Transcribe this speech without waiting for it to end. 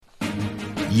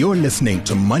You're listening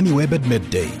to MoneyWeb at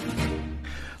midday.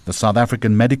 The South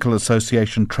African Medical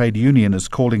Association Trade Union is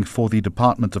calling for the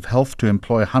Department of Health to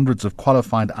employ hundreds of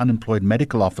qualified unemployed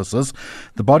medical officers.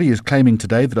 The body is claiming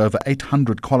today that over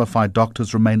 800 qualified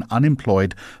doctors remain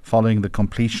unemployed following the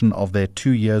completion of their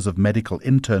 2 years of medical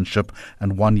internship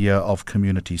and 1 year of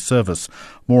community service.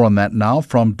 More on that now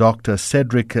from Dr.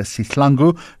 Cedric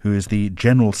Sihlangu, who is the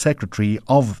General Secretary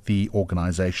of the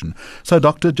organization. So,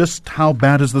 Doctor, just how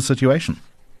bad is the situation?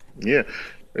 Yeah,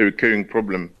 a recurring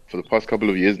problem for the past couple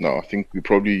of years now. I think we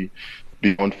probably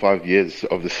beyond 5 years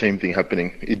of the same thing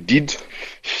happening. It did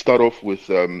start off with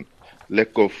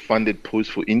lack of funded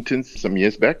posts for interns some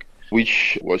years back,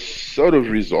 which was sort of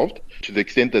resolved to the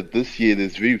extent that this year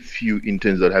there's very few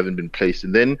interns that haven't been placed.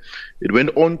 And then it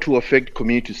went on to affect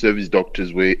community service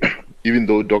doctors, where even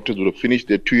though doctors would have finished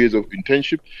their 2 years of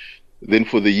internship, then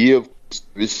for the year of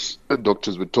service,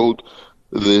 doctors were told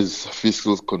there's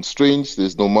fiscal constraints,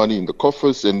 there's no money in the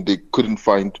coffers, and they couldn't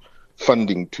find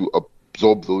funding to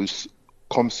absorb those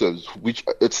ComServes, which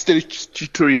are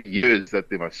statutory years that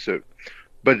they must serve.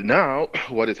 But now,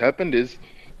 what has happened is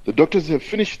the doctors have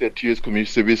finished their 2 years community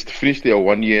service, finished their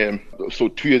 1 year, so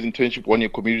 2 years internship, 1 year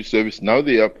community service. Now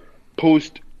they are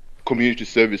post-community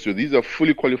service. So these are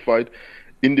fully qualified,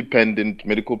 independent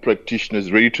medical practitioners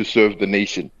ready to serve the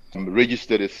nation,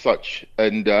 registered as such.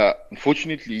 And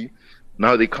unfortunately,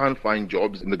 now they can't find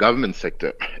jobs in the government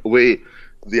sector where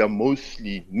they are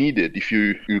mostly needed. If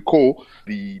you recall,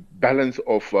 the balance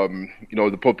of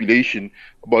the population,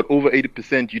 about over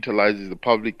 80% utilizes the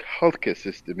public healthcare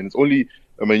system, and it's only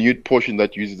a minute portion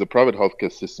that uses the private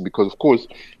healthcare system because, of course,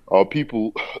 our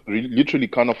people literally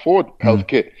can't afford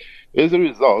healthcare. As a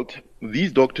result,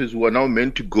 these doctors who are now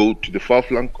meant to go to the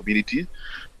far-flung communities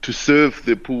to serve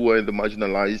the poor and the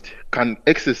marginalized can't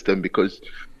access them because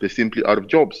they're simply out of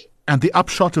jobs. And the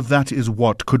upshot of that is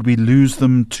what? Could we lose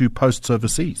them to posts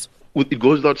overseas? Well, it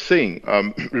goes without saying.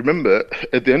 Remember,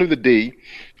 at the end of the day,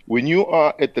 when you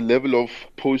are at the level of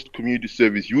post-community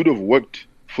service, you would have worked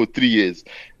for 3 years.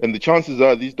 And the chances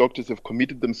are these doctors have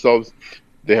committed themselves.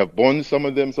 They have bonds, some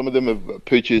of them have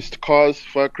purchased cars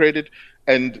for credit.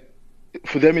 And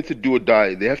for them, it's a do or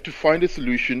die. They have to find a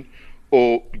solution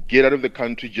or get out of the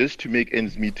country just to make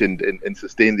ends meet and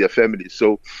sustain their families.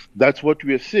 So that's what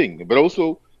we are seeing. But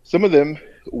also, some of them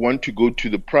want to go to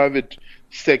the private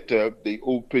sector. They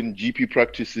open GP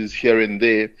practices here and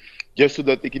there just so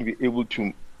that they can be able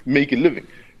to make a living.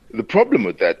 The problem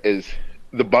with that is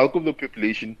the bulk of the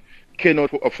population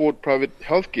cannot afford private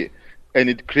healthcare. And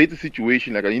it creates a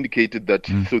situation, like I indicated, that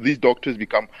so these doctors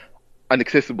become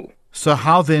inaccessible. So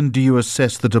how then do you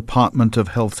assess the Department of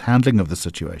Health's handling of the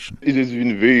situation? It has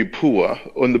been very poor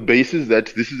on the basis that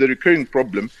this is a recurring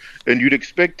problem, and you'd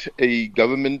expect a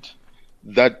government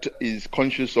that is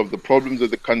conscious of the problems of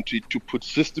the country to put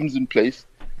systems in place,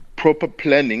 proper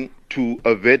planning to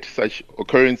avert such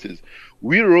occurrences.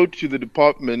 We wrote to the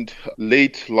department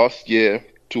late last year,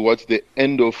 towards the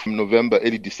end of November,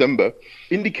 early December,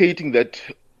 indicating that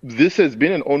this has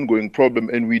been an ongoing problem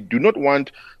and we do not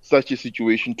want such a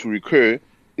situation to recur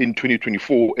in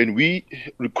 2024. And we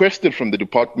requested from the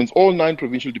departments, all 9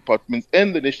 provincial departments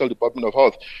and the National Department of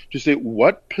Health, to say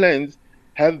what plans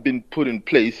have been put in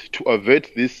place to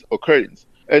avert this occurrence.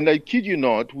 And I kid you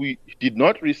not, we did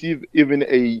not receive even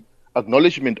a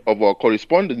acknowledgement of our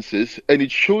correspondences, and it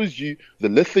shows you the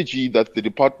lethargy that the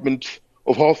Department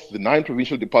of Health, the 9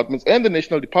 provincial departments, and the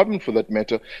National Department for that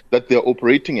matter, that they're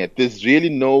operating at. There's really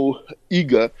no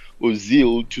eager or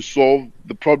zeal to solve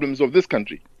the problems of this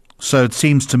country. So it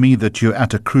seems to me that you're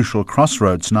at a crucial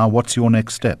crossroads now. What's your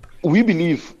next step? We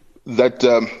believe that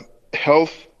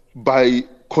health, by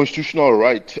constitutional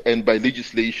right and by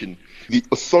legislation, the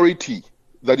authority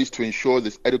that is to ensure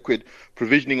this adequate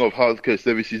provisioning of healthcare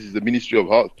services is the Ministry of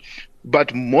Health.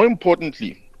 But more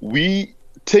importantly, we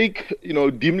take,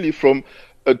 dimly from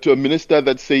to a minister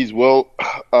that says, well,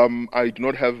 I do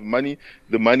not have money.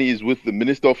 The money is with the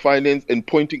Minister of Finance, and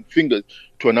pointing fingers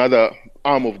to another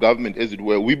arm of government, as it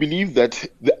were. We believe that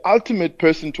the ultimate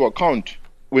person to account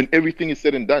when everything is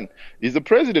said and done is the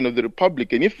President of the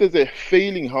Republic. And if there's a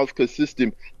failing healthcare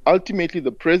system, ultimately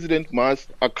the President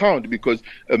must account, because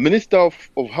a Minister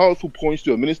of Health who points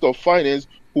to a Minister of Finance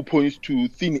who points to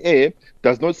thin air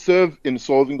does not serve in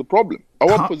solving the problem.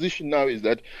 Our position now is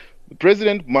that the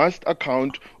President must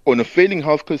account on a failing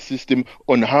healthcare system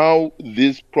on how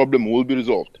this problem will be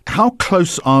resolved. How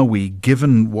close are we,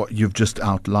 given what you've just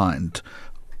outlined,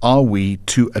 are we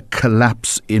to a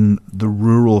collapse in the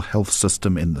rural health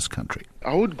system in this country?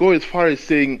 I would go as far as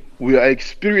saying we are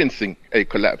experiencing a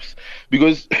collapse.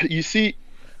 Because, you see,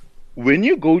 when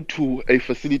you go to a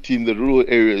facility in the rural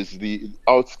areas, the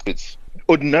outskirts,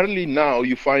 ordinarily now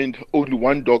you find only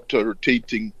one doctor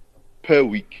rotating per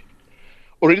week.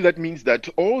 Already that means that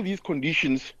all these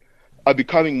conditions are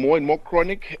becoming more and more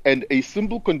chronic, and a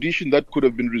simple condition that could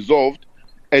have been resolved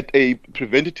at a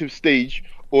preventative stage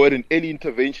or at an early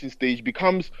intervention stage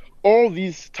becomes all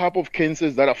these type of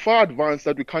cancers that are far advanced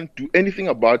that we can't do anything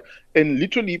about, and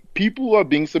literally people are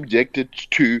being subjected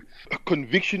to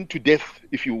conviction to death,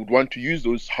 if you would want to use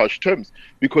those harsh terms,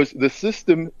 because the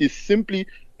system is simply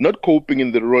not coping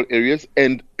in the rural areas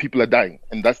and people are dying,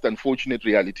 and that's the unfortunate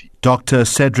reality. Dr.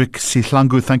 Cedric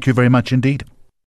Sihlangu, thank you very much indeed.